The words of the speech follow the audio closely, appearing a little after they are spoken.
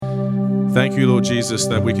Thank you, Lord Jesus,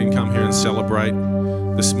 that we can come here and celebrate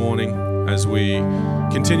this morning as we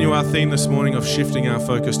continue our theme this morning of shifting our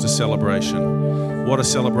focus to celebration. What a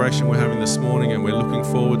celebration we're having this morning, and we're looking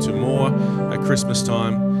forward to more at Christmas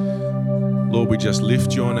time. Lord, we just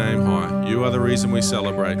lift your name high. You are the reason we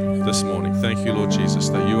celebrate this morning. Thank you, Lord Jesus,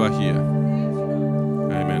 that you are here.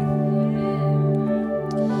 Amen.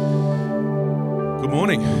 Good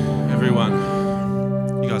morning,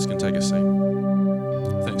 everyone. You guys can take a seat.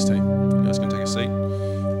 Thanks, team. You guys can take a seat.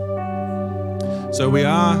 So we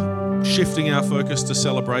are shifting our focus to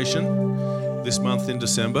celebration this month in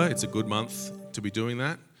December. It's a good month to be doing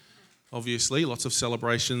that. Obviously, lots of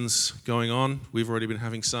celebrations going on. We've already been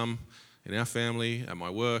having some in our family, at my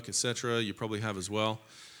work, etc. You probably have as well.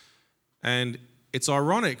 And it's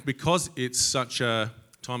ironic because it's such a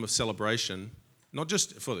time of celebration, not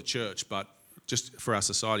just for the church, but just for our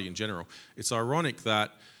society in general. It's ironic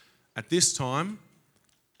that at this time,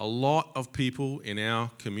 a lot of people in our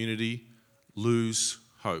community lose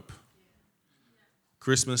hope.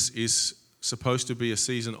 Christmas is supposed to be a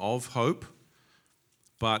season of hope,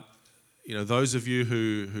 but those of you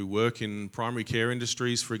who work in primary care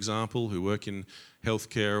industries, for example, who work in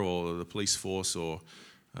healthcare or the police force or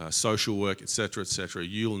social work, etc.,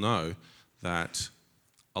 you'll know that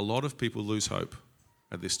a lot of people lose hope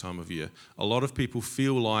at this time of year. A lot of people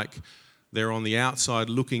feel like they're on the outside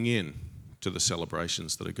looking in to the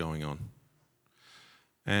celebrations that are going on.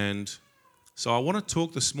 And so I want to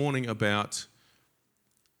talk this morning about,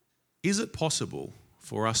 is it possible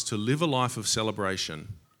for us to live a life of celebration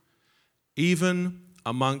even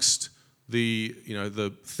amongst the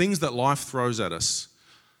things that life throws at us?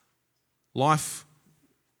 Life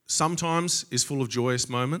sometimes is full of joyous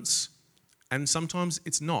moments, and sometimes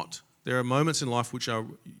it's not. There are moments in life which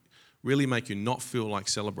really make you not feel like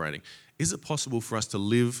celebrating. Is it possible for us to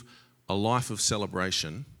live a life of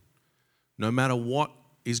celebration no matter what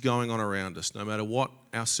is going on around us, no matter what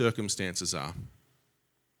our circumstances are?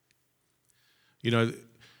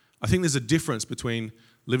 I think there's a difference between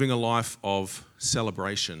living a life of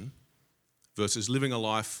celebration versus living a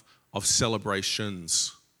life of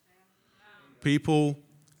celebrations. People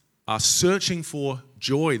are searching for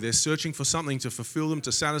joy. They're searching for something to fulfill them,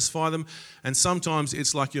 to satisfy them. And sometimes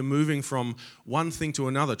it's like you're moving from one thing to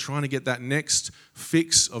another, trying to get that next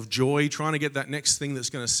fix of joy, trying to get that next thing that's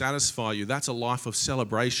going to satisfy you. That's a life of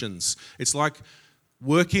celebrations. It's like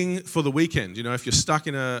working for the weekend. If you're stuck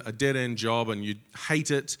in a dead-end job and you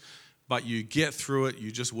hate it, but you get through it,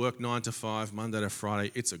 you just work 9 to 5, Monday to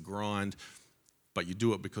Friday. It's a grind, but you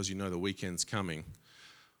do it because you know the weekend's coming.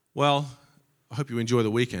 Well, I hope you enjoy the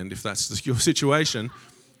weekend if that's your situation,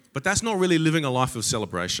 but that's not really living a life of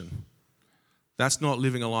celebration. That's not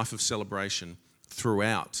living a life of celebration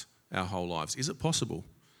throughout our whole lives. Is it possible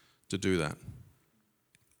to do that?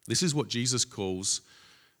 This is what Jesus calls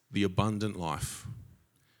the abundant life.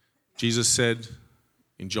 Jesus said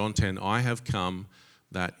in John 10, "I have come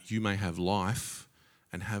that you may have life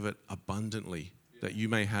and have it abundantly, that you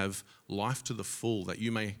may have life to the full, that you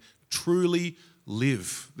may truly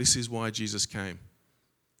live." This is why Jesus came.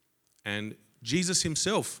 And Jesus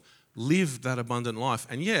himself lived that abundant life,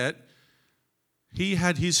 and yet he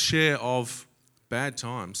had his share of bad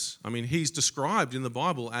times. I mean, he's described in the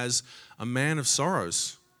Bible as a man of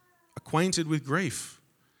sorrows, acquainted with grief.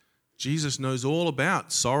 Jesus knows all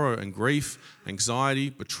about sorrow and grief, anxiety,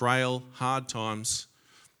 betrayal, hard times,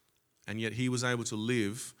 and yet he was able to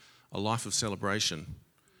live a life of celebration,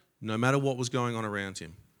 no matter what was going on around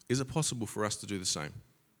him. Is it possible for us to do the same?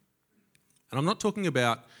 And I'm not talking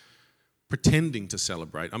about pretending to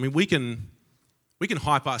celebrate. I mean, we can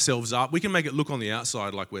hype ourselves up. We can make it look on the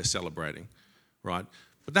outside like we're celebrating, right?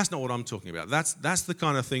 But that's not what I'm talking about. That's the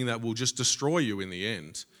kind of thing that will just destroy you in the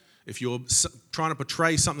end. If you're trying to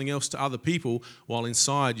portray something else to other people while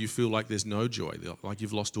inside you feel like there's no joy, like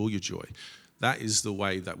you've lost all your joy. That is the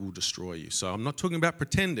way that will destroy you. So I'm not talking about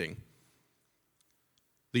pretending.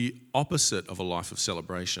 The opposite of a life of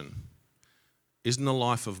celebration isn't a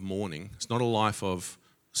life of mourning. It's not a life of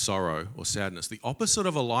sorrow or sadness. The opposite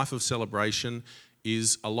of a life of celebration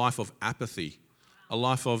is a life of apathy, a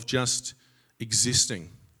life of just existing.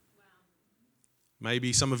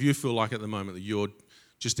 Maybe some of you feel like at the moment that you're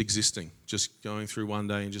just existing, just going through one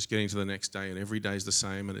day and just getting to the next day, and every day is the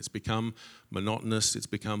same, and it's become monotonous, it's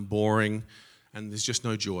become boring, and there's just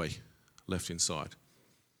no joy left inside.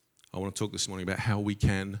 I want to talk this morning about how we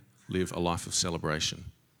can live a life of celebration.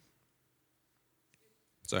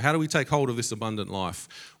 So how do we take hold of this abundant life?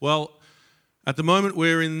 Well, at the moment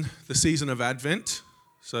we're in the season of Advent.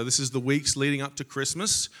 So this is the weeks leading up to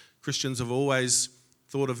Christmas. Christians have always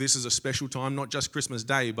thought of this as a special time, not just Christmas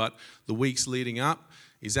Day, but the weeks leading up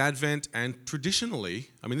is Advent. And traditionally,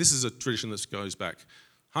 I mean, this is a tradition that goes back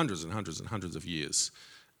hundreds and hundreds and hundreds of years.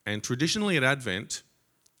 And traditionally at Advent,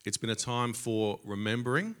 it's been a time for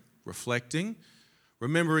remembering, reflecting,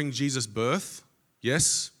 remembering Jesus' birth.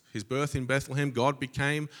 Yes, his birth in Bethlehem. God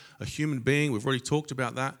became a human being. We've already talked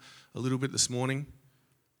about that a little bit this morning.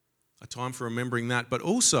 A time for remembering that. But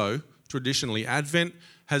also, traditionally, Advent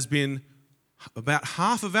has been, about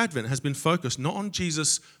half of Advent has been focused not on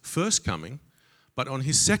Jesus' first coming, but on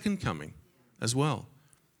his second coming as well.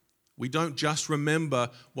 We don't just remember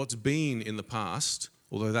what's been in the past,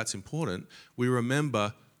 although that's important. We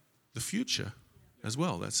remember the future as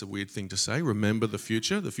well. That's a weird thing to say. Remember the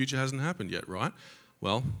future. The future hasn't happened yet, right?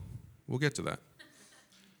 Well, we'll get to that.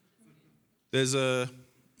 There's a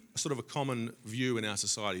sort of a common view in our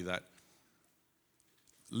society that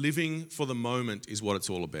living for the moment is what it's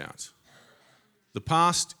all about. The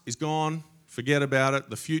past is gone, forget about it.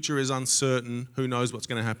 The future is uncertain. Who knows what's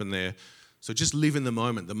going to happen there? So just live in the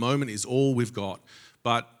moment. The moment is all we've got.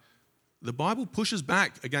 But the Bible pushes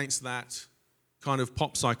back against that kind of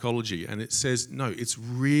pop psychology, and it says, no, it's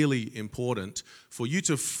really important for you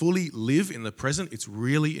to fully live in the present. It's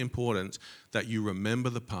really important that you remember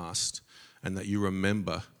the past and that you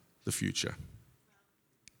remember the future.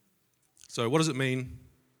 So what does it mean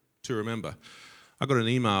to remember? I got an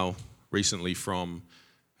email recently from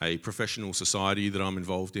a professional society that I'm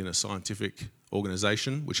involved in, a scientific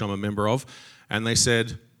organization, which I'm a member of, and they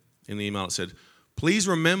said, in the email it said, please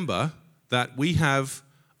remember that we have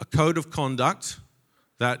a code of conduct,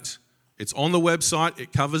 that it's on the website,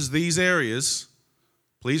 it covers these areas.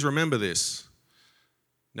 Please remember this.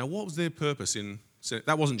 Now, what was their purpose in...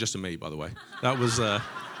 That wasn't just to me, by the way. That was a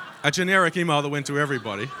generic email that went to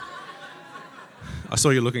everybody. I saw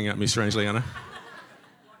you looking at me strangely, Anna.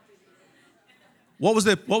 What was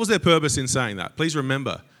their purpose in saying that? Please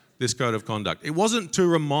remember this code of conduct. It wasn't to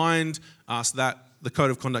remind us that the code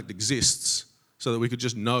of conduct exists so that we could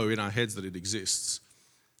just know in our heads that it exists.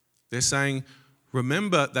 They're saying,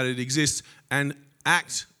 remember that it exists and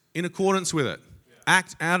act in accordance with it. Yeah.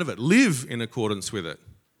 Act out of it. Live in accordance with it.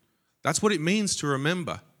 That's what it means to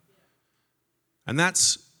remember. And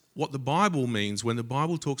that's what the Bible means when the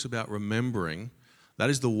Bible talks about remembering. That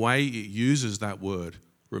is the way it uses that word,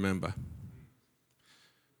 remember.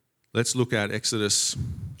 Let's look at Exodus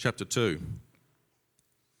chapter 2.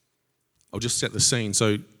 I'll just set the scene.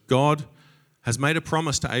 So God has made a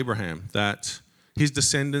promise to Abraham that his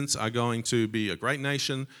descendants are going to be a great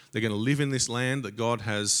nation. They're going to live in this land that God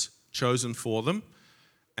has chosen for them.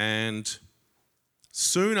 And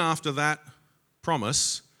soon after that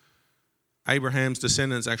promise, Abraham's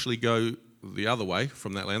descendants actually go the other way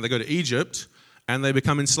from that land. They go to Egypt and they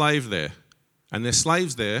become enslaved there. And they're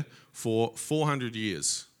slaves there for 400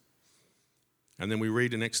 years. And then we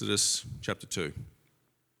read in Exodus chapter 2,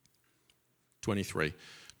 23.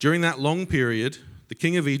 During that long period, the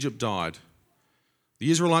king of Egypt died. The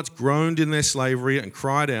Israelites groaned in their slavery and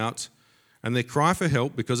cried out, and their cry for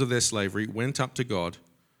help because of their slavery went up to God.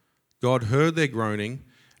 God heard their groaning,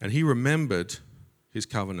 and he remembered his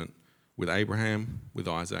covenant with Abraham, with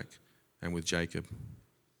Isaac, and with Jacob.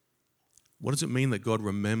 What does it mean that God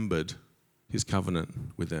remembered his covenant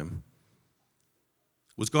with them?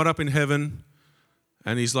 Was God up in heaven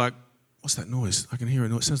and he's like, what's that noise? I can hear a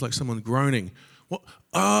noise. It sounds like someone groaning. What?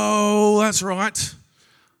 Oh, that's right.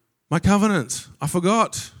 My covenant. I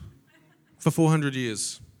forgot for 400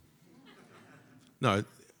 years. No,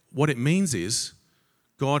 what it means is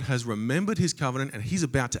God has remembered his covenant and he's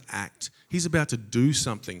about to act. He's about to do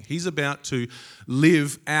something. He's about to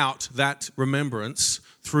live out that remembrance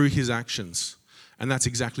through his actions. And that's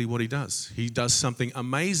exactly what he does. He does something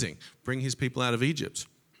amazing, bring his people out of Egypt.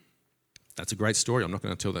 That's a great story. I'm not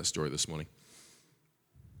going to tell that story this morning.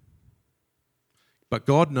 But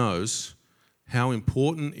God knows how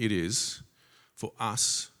important it is for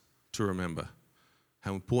us to remember.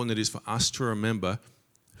 How important it is for us to remember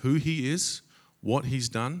who he is, what he's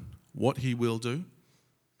done, what he will do.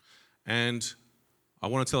 And I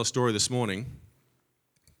want to tell a story this morning.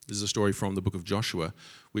 This is a story from the book of Joshua,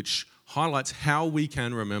 which highlights how we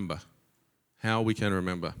can remember. How we can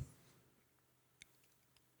remember.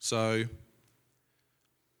 So,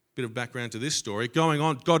 bit of background to this story. Going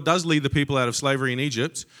on, God does lead the people out of slavery in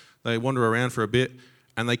Egypt. They wander around for a bit,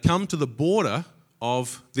 and they come to the border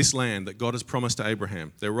of this land that God has promised to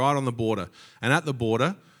Abraham. They're right on the border. And at the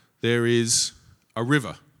border, there is a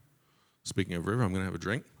river. Speaking of river, I'm going to have a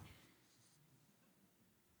drink.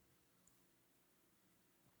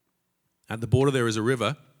 At the border, there is a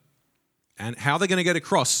river. And how are they going to get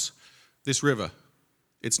across this river?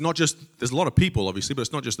 It's not just, there's a lot of people obviously, but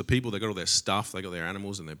it's not just the people. They've got all their stuff, they've got their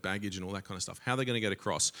animals and their baggage and all that kind of stuff. How are they going to get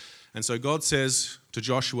across? And so God says to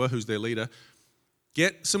Joshua, who's their leader,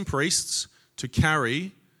 get some priests to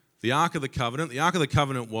carry the Ark of the Covenant. The Ark of the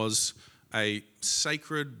Covenant was a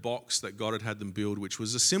sacred box that God had them build, which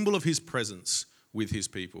was a symbol of his presence with his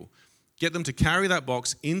people. Get them to carry that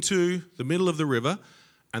box into the middle of the river,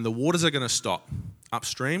 and the waters are going to stop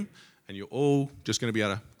upstream, and you're all just going to be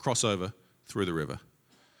able to cross over through the river.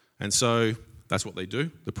 And so that's what they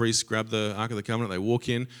do. The priests grab the Ark of the Covenant, they walk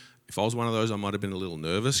in. If I was one of those, I might have been a little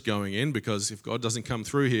nervous going in, because if God doesn't come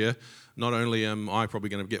through here, not only am I probably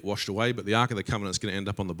going to get washed away, but the Ark of the Covenant is going to end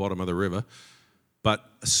up on the bottom of the river. But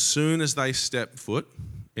as soon as they step foot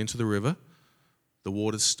into the river, the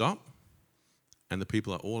waters stop, and the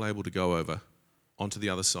people are all able to go over onto the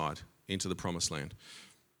other side, into the promised land.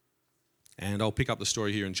 And I'll pick up the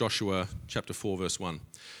story here in Joshua chapter 4, verse 1.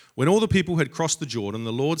 When all the people had crossed the Jordan,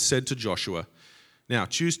 the Lord said to Joshua, "Now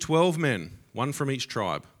choose 12 men, one from each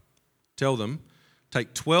tribe. Tell them,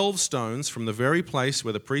 take 12 stones from the very place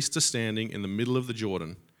where the priests are standing in the middle of the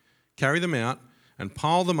Jordan. Carry them out and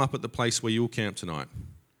pile them up at the place where you will camp tonight."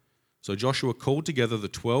 So Joshua called together the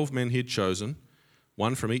 12 men he had chosen,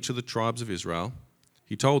 one from each of the tribes of Israel.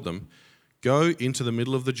 He told them, "Go into the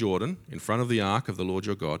middle of the Jordan, in front of the ark of the Lord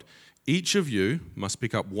your God. Each of you must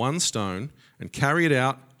pick up one stone and carry it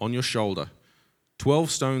out on your shoulder, 12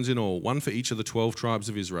 stones in all, one for each of the 12 tribes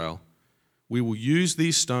of Israel. We will use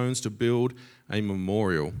these stones to build a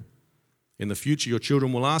memorial. In the future, your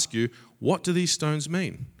children will ask you, 'What do these stones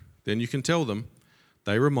mean?' Then you can tell them,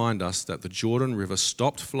 'They remind us that the Jordan River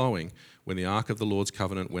stopped flowing when the Ark of the Lord's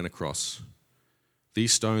covenant went across.'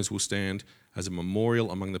 These stones will stand as a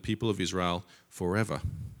memorial among the people of Israel forever."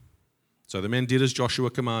 So the men did as Joshua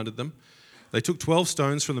commanded them. They took 12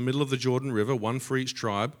 stones from the middle of the Jordan River, one for each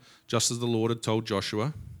tribe, just as the Lord had told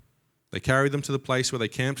Joshua. They carried them to the place where they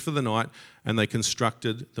camped for the night, and they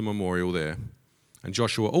constructed the memorial there. And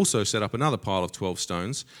Joshua also set up another pile of 12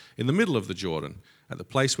 stones in the middle of the Jordan, at the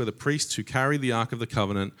place where the priests who carried the Ark of the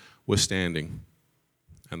Covenant were standing.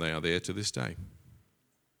 And they are there to this day.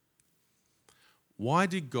 Why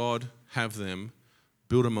did God have them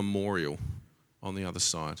build a memorial on the other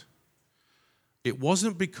side? It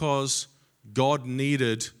wasn't because God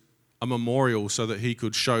needed a memorial so that he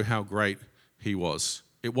could show how great he was.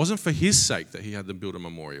 It wasn't for his sake that he had them build a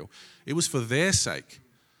memorial. It was for their sake.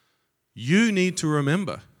 You need to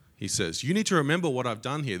remember, he says. You need to remember what I've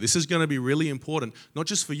done here. This is going to be really important, not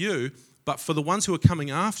just for you, but for the ones who are coming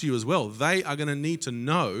after you as well. They are going to need to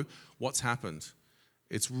know what's happened.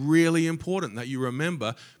 It's really important that you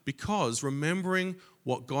remember, because remembering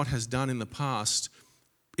what God has done in the past,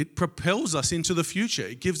 it propels us into the future.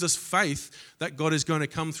 It gives us faith that God is going to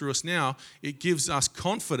come through us now. It gives us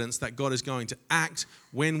confidence that God is going to act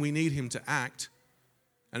when we need him to act.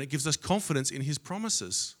 And it gives us confidence in his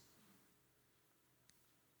promises.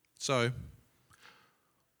 So,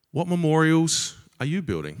 what memorials are you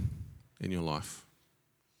building in your life?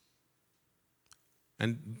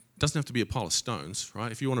 And it doesn't have to be a pile of stones,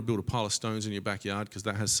 right? If you want to build a pile of stones in your backyard because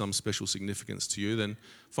that has some special significance to you, then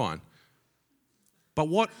fine. But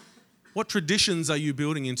what traditions are you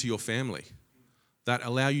building into your family that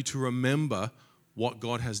allow you to remember what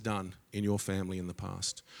God has done in your family in the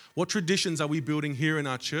past? What traditions are we building here in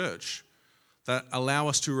our church that allow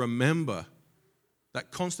us to remember,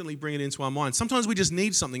 that constantly bring it into our mind? Sometimes we just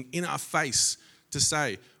need something in our face to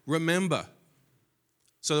say, remember.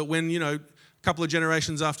 So that when, a couple of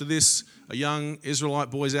generations after this, a young Israelite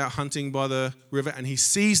boy's out hunting by the river and he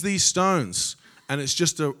sees these stones, and it's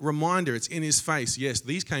just a reminder, it's in his face. Yes,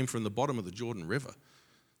 these came from the bottom of the Jordan River.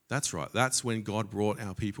 That's right. That's when God brought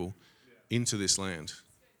our people into this land.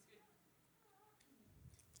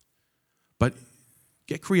 But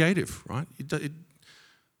get creative, right?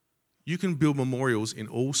 You can build memorials in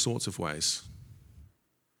all sorts of ways.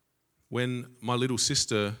 When my little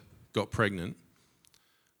sister got pregnant,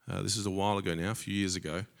 this is a while ago now, a few years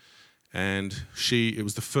ago, and it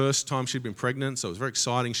was the first time she'd been pregnant, so it was very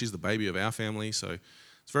exciting. She's the baby of our family, so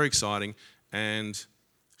it's very exciting. And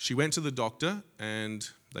she went to the doctor, and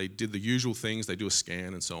they did the usual things. They do a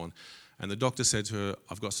scan and so on. And the doctor said to her,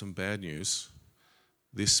 "I've got some bad news.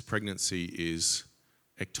 This pregnancy is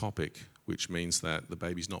ectopic, which means that the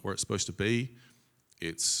baby's not where it's supposed to be.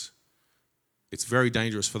 It's very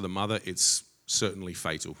dangerous for the mother. It's certainly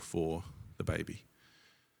fatal for the baby."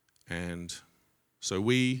 And so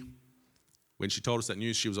when she told us that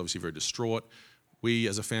news, she was obviously very distraught. We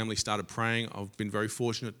as a family started praying. I've been very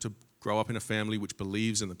fortunate to grow up in a family which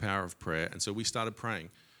believes in the power of prayer. And so we started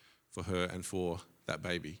praying for her and for that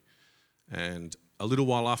baby. And a little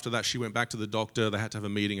while after that, she went back to the doctor. They had to have a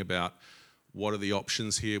meeting about what are the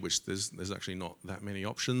options here, which there's actually not that many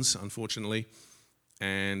options, unfortunately.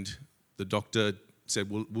 And the doctor said,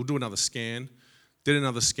 we'll do another scan. Did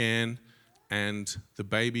another scan, and the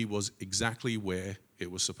baby was exactly where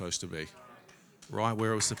it was supposed to be. Right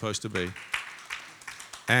where it was supposed to be.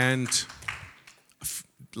 And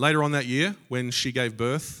later on that year, when she gave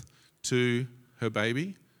birth to her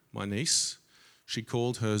baby, my niece, she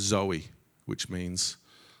called her Zoe, which means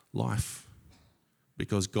life,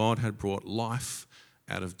 because God had brought life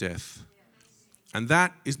out of death. And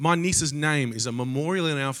that is, my niece's name is a memorial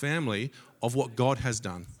in our family of what God has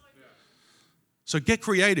done. So get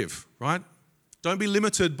creative, right? Don't be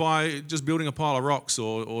limited by just building a pile of rocks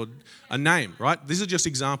or a name, right? These are just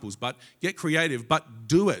examples, but get creative, but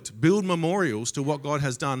do it. Build memorials to what God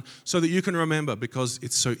has done so that you can remember, because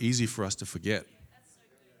it's so easy for us to forget.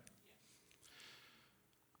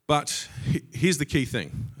 But here's the key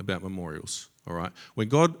thing about memorials, all right? When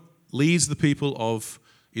God leads the people of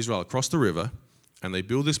Israel across the river and they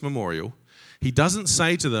build this memorial, he doesn't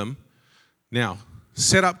say to them, now,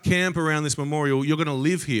 set up camp around this memorial. You're going to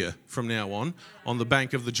live here from now on the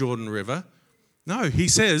bank of the Jordan River. No, he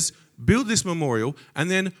says, build this memorial and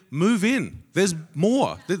then move in. There's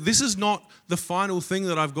more. This is not the final thing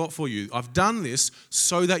that I've got for you. I've done this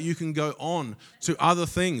so that you can go on to other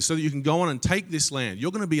things, so that you can go on and take this land.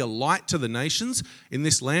 You're going to be a light to the nations in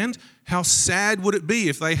this land. How sad would it be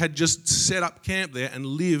if they had just set up camp there and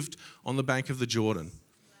lived on the bank of the Jordan?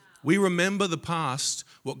 We remember the past,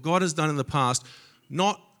 what God has done in the past,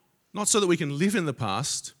 not so that we can live in the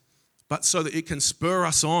past, but so that it can spur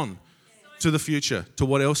us on to the future, to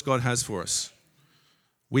what else God has for us.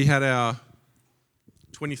 We had our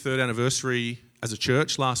 23rd anniversary as a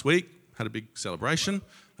church last week, had a big celebration.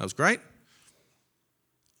 That was great.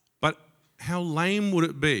 But how lame would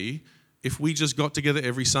it be if we just got together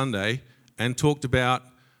every Sunday and talked about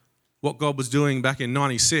what God was doing back in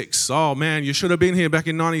 96? Oh man, you should have been here back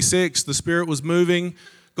in 96. The Spirit was moving.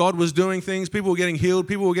 God was doing things. People were getting healed.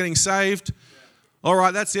 People were getting saved. All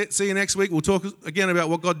right, that's it. See you next week. We'll talk again about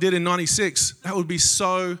what God did in 96. That would be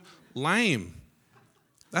so lame.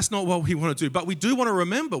 That's not what we want to do. But we do want to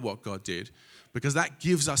remember what God did, because that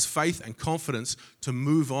gives us faith and confidence to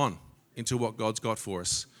move on into what God's got for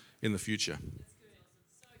us in the future.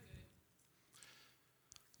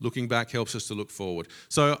 Looking back helps us to look forward.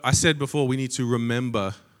 So I said before, we need to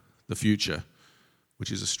remember the future,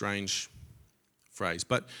 which is a strange phrase.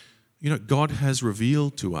 But, God has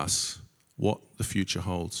revealed to us what the future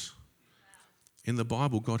holds. In the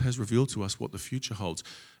Bible, God has revealed to us what the future holds.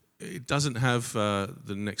 It doesn't have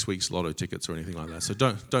the next week's lotto tickets or anything like that, so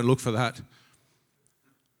don't look for that.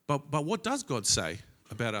 But what does God say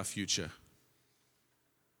about our future?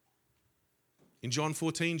 In John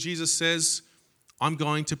 14, Jesus says, I'm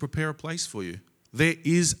going to prepare a place for you. There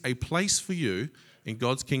is a place for you in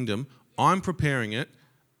God's kingdom. I'm preparing it.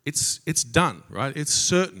 It's done, right? It's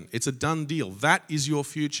certain. It's a done deal. That is your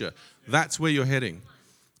future. That's where you're heading.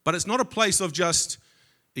 But it's not a place of just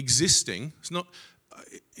existing.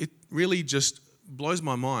 It really just blows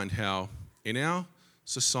my mind how in our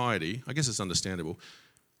society, I guess it's understandable,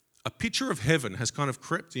 a picture of heaven has kind of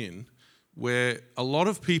crept in where a lot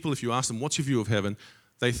of people, if you ask them, what's your view of heaven?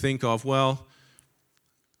 They think of, well,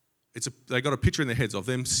 they got a picture in their heads of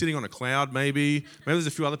them sitting on a cloud, maybe. Maybe there's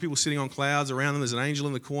a few other people sitting on clouds around them. There's an angel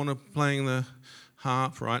in the corner playing the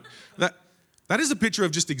harp, right? That is a picture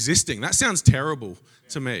of just existing. That sounds terrible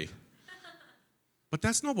to me. But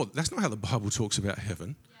that's not how the Bible talks about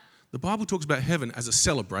heaven. The Bible talks about heaven as a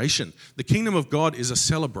celebration. The kingdom of God is a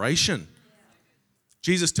celebration.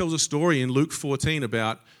 Jesus tells a story in Luke 14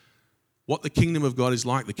 about what the kingdom of God is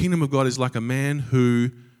like. The kingdom of God is like a man who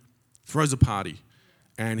throws a party.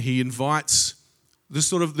 And he invites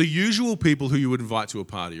the usual people who you would invite to a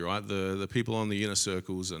party, right? The people on the inner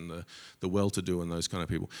circles and the well-to-do and those kind of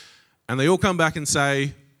people. And they all come back and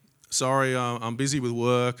say, sorry, I'm busy with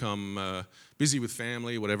work, I'm busy with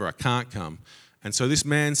family, whatever, I can't come. And so this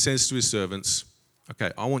man says to his servants,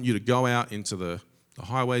 okay, I want you to go out into the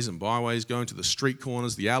highways and byways, go into the street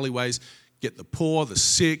corners, the alleyways, get the poor, the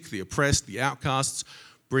sick, the oppressed, the outcasts,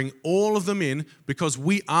 bring all of them in, because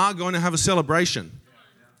we are going to have a celebration.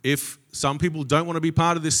 If some people don't want to be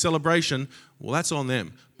part of this celebration, well, that's on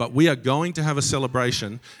them. But we are going to have a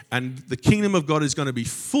celebration, and the kingdom of God is going to be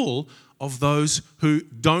full of those who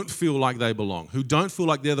don't feel like they belong, who don't feel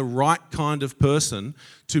like they're the right kind of person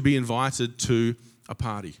to be invited to a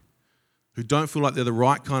party, who don't feel like they're the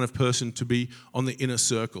right kind of person to be on the inner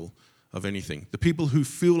circle of anything. The people who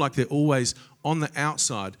feel like they're always on the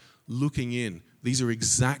outside looking in. These are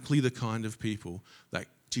exactly the kind of people that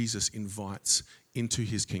Jesus invites into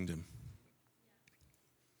his kingdom.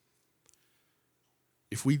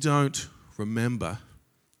 If we don't remember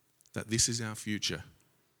that this is our future,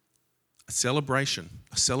 a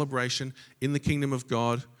celebration in the kingdom of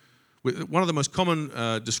God. One of the most common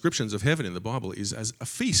descriptions of heaven in the Bible is as a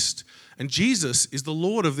feast. And Jesus is the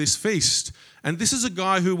Lord of this feast. And this is a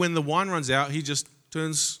guy who, when the wine runs out, he just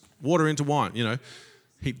turns water into wine.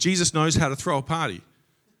 Jesus knows how to throw a party.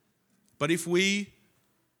 But if we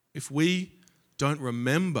don't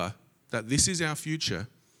remember that this is our future,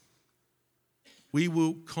 we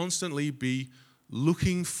will constantly be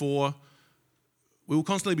holding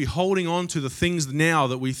on to the things now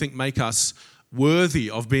that we think make us worthy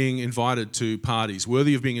of being invited to parties,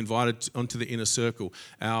 worthy of being invited onto the inner circle,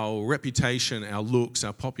 our reputation, our looks,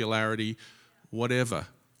 our popularity, whatever.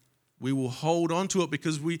 We will hold on to it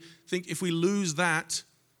because we think if we lose that,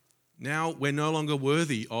 now we're no longer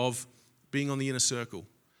worthy of being on the inner circle.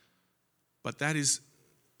 But that is,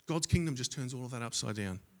 God's kingdom just turns all of that upside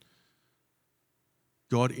down.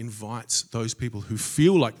 God invites those people who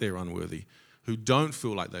feel like they're unworthy, who don't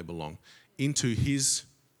feel like they belong, into his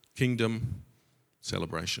kingdom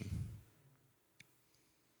celebration.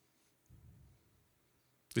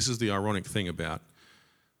 This is the ironic thing about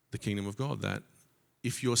the kingdom of God, that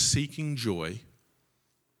if you're seeking joy,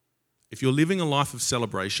 if you're living a life of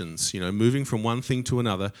celebrations, moving from one thing to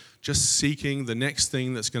another, just seeking the next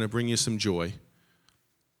thing that's going to bring you some joy,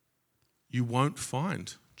 you won't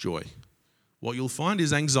find joy. What you'll find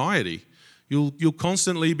is anxiety. You'll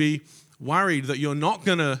constantly be worried that you're not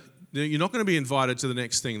going to be invited to the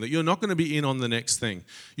next thing, that you're not going to be in on the next thing.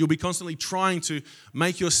 You'll be constantly trying to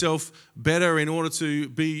make yourself better in order to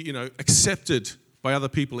be, accepted by other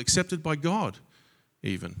people, accepted by God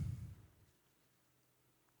even.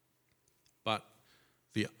 But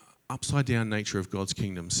the upside down nature of God's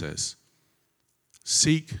kingdom says,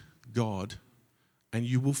 seek God and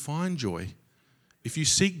you will find joy. If you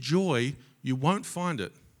seek joy, you won't find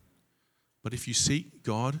it. But if you seek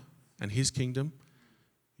God and his kingdom,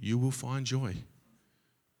 you will find joy.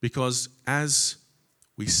 Because as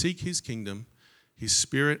we seek his kingdom, his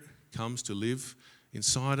Spirit comes to live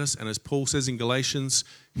inside us. And as Paul says in Galatians,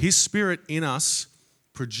 his Spirit in us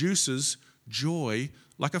produces joy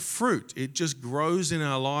like a fruit. It just grows in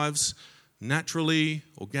our lives naturally,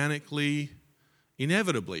 organically,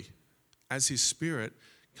 inevitably, as his Spirit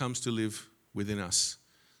comes to live within us.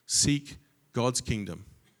 Seek God's kingdom,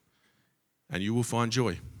 and you will find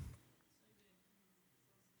joy.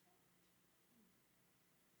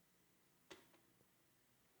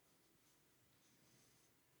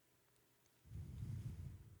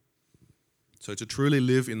 So to truly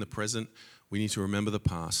live in the present, we need to remember the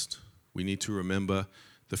past. We need to remember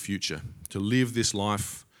the future, to live this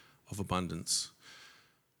life of abundance.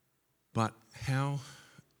 But how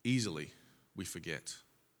easily we forget.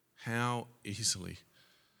 How easily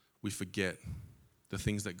we forget the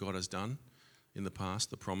things that God has done in the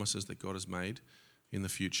past, the promises that God has made in the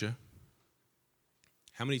future.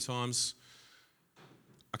 How many times,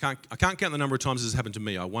 I can't count the number of times this has happened to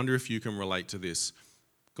me. I wonder if you can relate to this.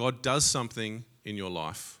 God does something in your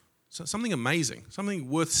life, something amazing, something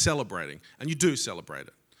worth celebrating, and you do celebrate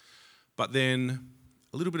it. But then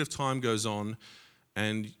a little bit of time goes on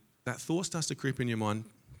and that thought starts to creep in your mind.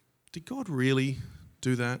 Did God really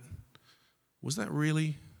do that? Was that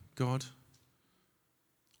really God?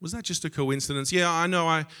 Was that just a coincidence? Yeah, I know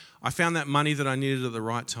I found that money that I needed at the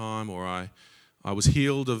right time, or I was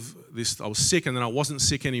healed of this, I was sick and then I wasn't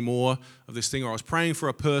sick anymore of this thing, or I was praying for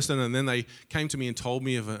a person and then they came to me and told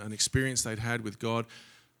me of an experience they'd had with God.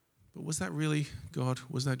 But was that really God?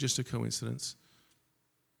 Was that just a coincidence?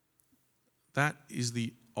 That is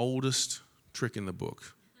the oldest trick in the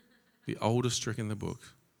book. The oldest trick in the book.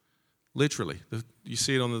 Literally. You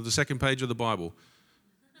see it on the second page of the Bible.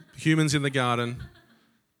 Humans in the garden,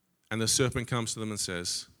 and the serpent comes to them and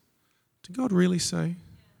says, did God really say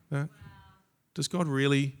that? Is God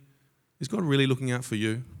really looking out for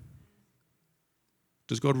you?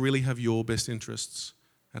 Does God really have your best interests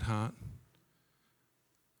at heart?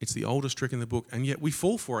 It's the oldest trick in the book, and yet we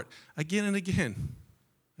fall for it again and again.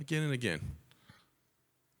 Again and again.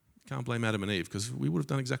 Can't blame Adam and Eve, because we would have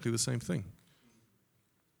done exactly the same thing.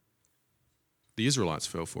 The Israelites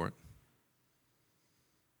fell for it.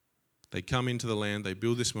 They come into the land, they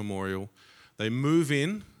build this memorial, they move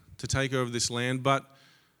in to take over this land, but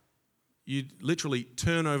you literally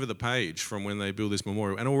turn over the page from when they build this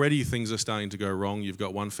memorial, and already things are starting to go wrong. You've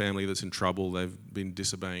got one family that's in trouble. They've been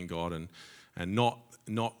disobeying God and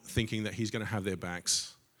not thinking that he's going to have their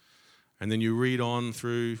backs. And then you read on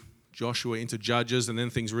through Joshua into Judges, and then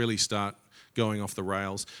things really start going off the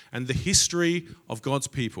rails. And the history of God's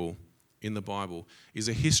people in the Bible is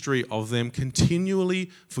a history of them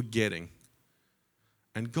continually forgetting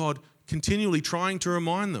and God continually trying to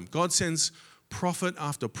remind them. God sends prophet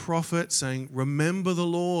after prophet saying, remember the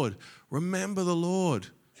Lord, remember the Lord.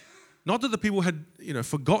 Not that the people had,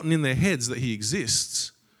 forgotten in their heads that he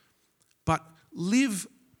exists, but live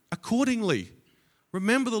accordingly.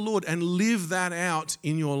 Remember the Lord and live that out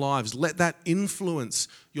in your lives. Let that influence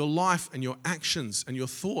your life and your actions and your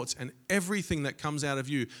thoughts and everything that comes out of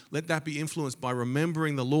you. Let that be influenced by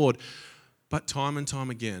remembering the Lord. But time and time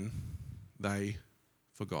again, they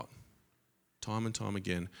forgot. Time and time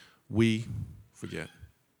again, we forget.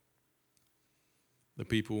 The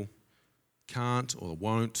people can't or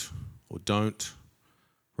won't or don't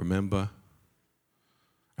remember.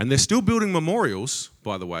 And they're still building memorials,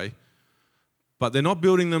 by the way, but they're not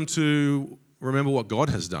building them to remember what God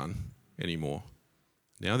has done anymore.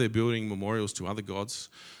 Now they're building memorials to other gods.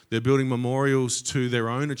 They're building memorials to their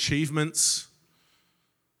own achievements.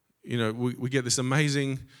 We get this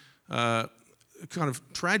amazing kind of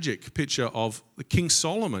tragic picture of the King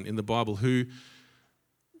Solomon in the Bible, who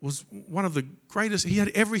was one of the greatest. He had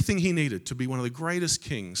everything he needed to be one of the greatest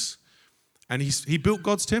kings. And he built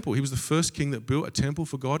God's temple. He was the first king that built a temple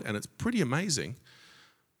for God, and it's pretty amazing.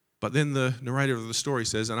 But then the narrator of the story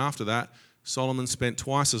says, and after that, Solomon spent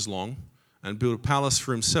twice as long and built a palace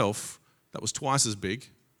for himself that was twice as big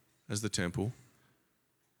as the temple.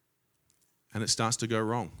 And it starts to go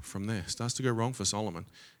wrong from there. It starts to go wrong for Solomon.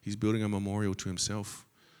 He's building a memorial to himself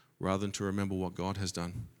rather than to remember what God has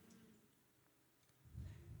done.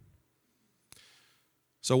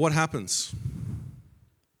 So what happens?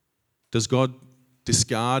 Does God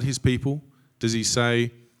discard his people? Does he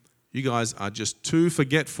say, you guys are just too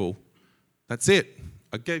forgetful? That's it.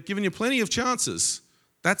 I've given you plenty of chances.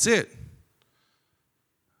 That's it.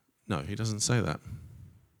 No, he doesn't say that.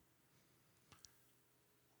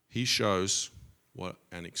 He shows what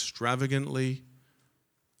an extravagantly,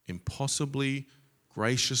 impossibly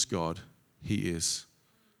gracious God he is.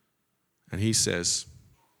 And he says,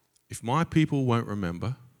 if my people won't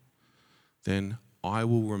remember, then I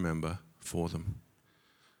will remember for them.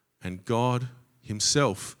 And God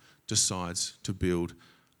himself decides to build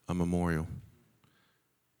a memorial.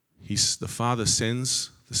 The Father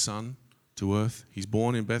sends the Son to earth. He's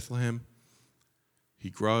born in Bethlehem. He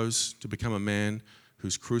grows to become a man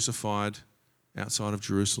who's crucified outside of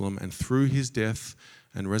Jerusalem, and through his death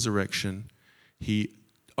and resurrection, he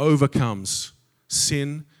overcomes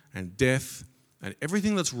sin and death and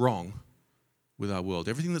everything that's wrong with our world,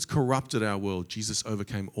 everything that's corrupted our world. Jesus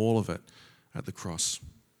overcame all of it at the cross.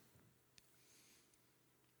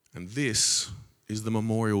 And this is the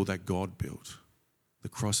memorial that God built, the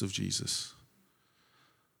cross of Jesus.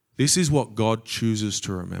 This is what God chooses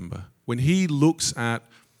to remember. When he looks at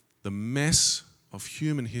the mess of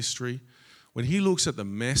human history, when he looks at the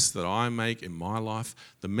mess that I make in my life,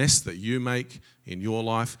 the mess that you make in your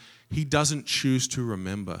life, he doesn't choose to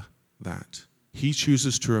remember that. He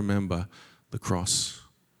chooses to remember the cross.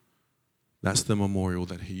 That's the memorial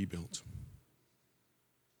that he built.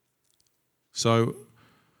 So,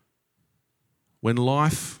 when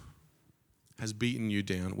life has beaten you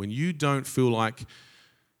down, when you don't feel like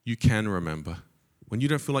you can remember, when you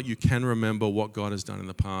don't feel like you can remember what God has done in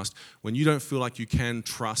the past, when you don't feel like you can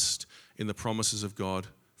trust in the promises of God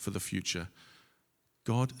for the future,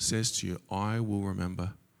 God says to you, I will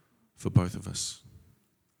remember for both of us.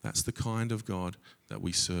 That's the kind of God that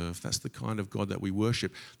we serve. That's the kind of God that we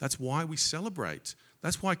worship. That's why we celebrate.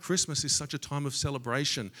 That's why Christmas is such a time of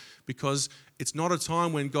celebration, because it's not a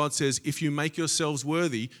time when God says, if you make yourselves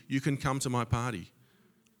worthy, you can come to my party.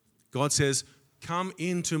 God says, come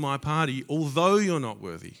into my party, although you're not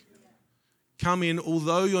worthy. Come in,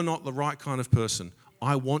 although you're not the right kind of person.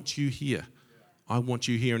 I want you here. I want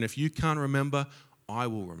you here. And if you can't remember, I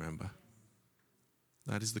will remember.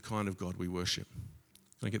 That is the kind of God we worship.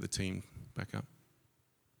 Can I get the team back up?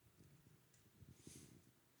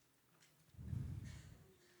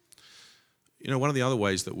 One of the other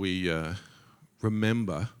ways that we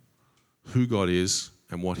remember who God is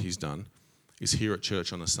and what he's done is here at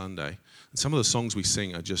church on a Sunday. And some of the songs we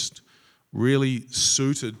sing are just really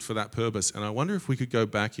suited for that purpose. And I wonder if we could go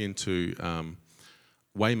back into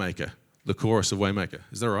Waymaker, the chorus of Waymaker.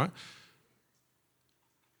 Is that all right?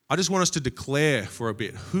 I just want us to declare for a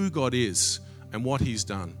bit who God is and what he's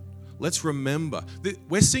done. Let's remember.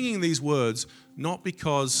 We're singing these words not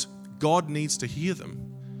because God needs to hear them,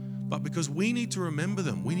 but because we need to remember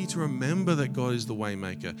them. We need to remember that God is the way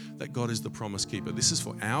maker, that God is the promise keeper. This is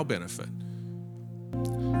for our benefit.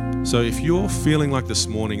 So if you're feeling like this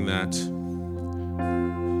morning that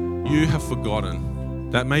you have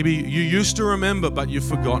forgotten, that maybe you used to remember but you've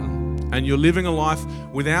forgotten, and you're living a life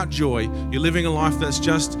without joy, you're living a life that's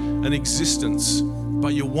just an existence,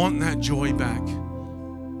 but you want that joy back,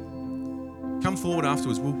 come forward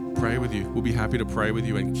afterwards. We'll pray with you. We'll be happy to pray with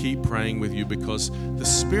you and keep praying with you, because the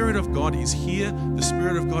Spirit of God is here. The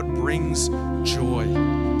Spirit of God brings joy.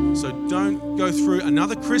 So don't go through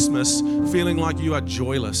another Christmas feeling like you are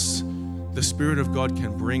joyless. The Spirit of God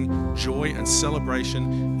can bring joy and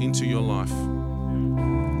celebration into your life.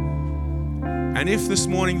 And if this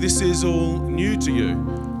morning this is all new to you,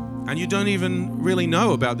 and you don't even really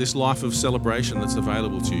know about this life of celebration that's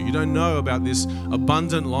available to you, you don't know about this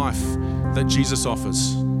abundant life that Jesus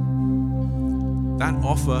offers, that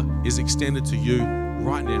offer is extended to you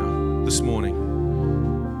right now, this morning.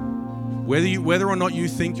 Whether or not you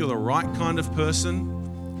think you're the right kind of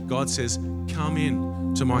person, God says, come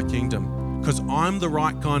in to my kingdom, because I'm the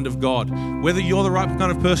right kind of God. Whether you're the right kind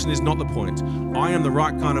of person is not the point. I am the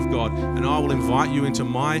right kind of God, and I will invite you into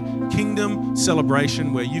my kingdom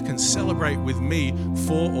celebration where you can celebrate with me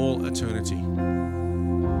for all eternity.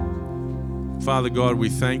 Father God, we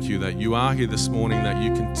thank you that you are here this morning, that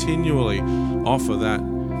you continually offer that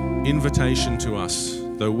invitation to us.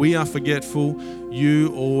 Though we are forgetful,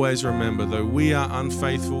 you always remember. Though we are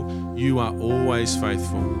unfaithful, you are always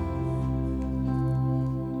faithful.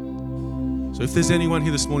 So if there's anyone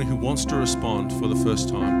here this morning who wants to respond for the first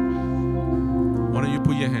time, why don't you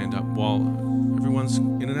put your hand up while everyone's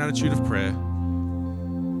in an attitude of prayer.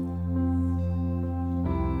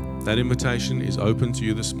 That invitation is open to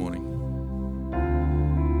you this morning.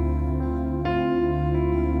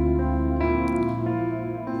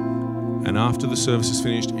 And after the service is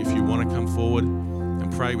finished, if you want to come forward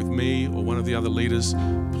and pray with me or one of the other leaders,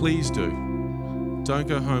 please do. Don't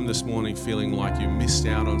go home this morning feeling like you missed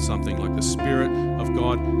out on something, like the Spirit of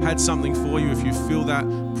God had something for you. If you feel that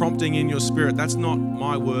prompting in your spirit, that's not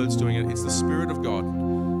my words doing it. It's the Spirit of God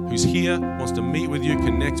who's here, wants to meet with you,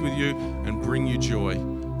 connect with you, and bring you joy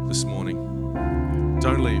this morning.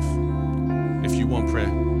 Don't leave. If you want prayer,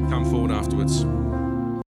 come forward afterwards.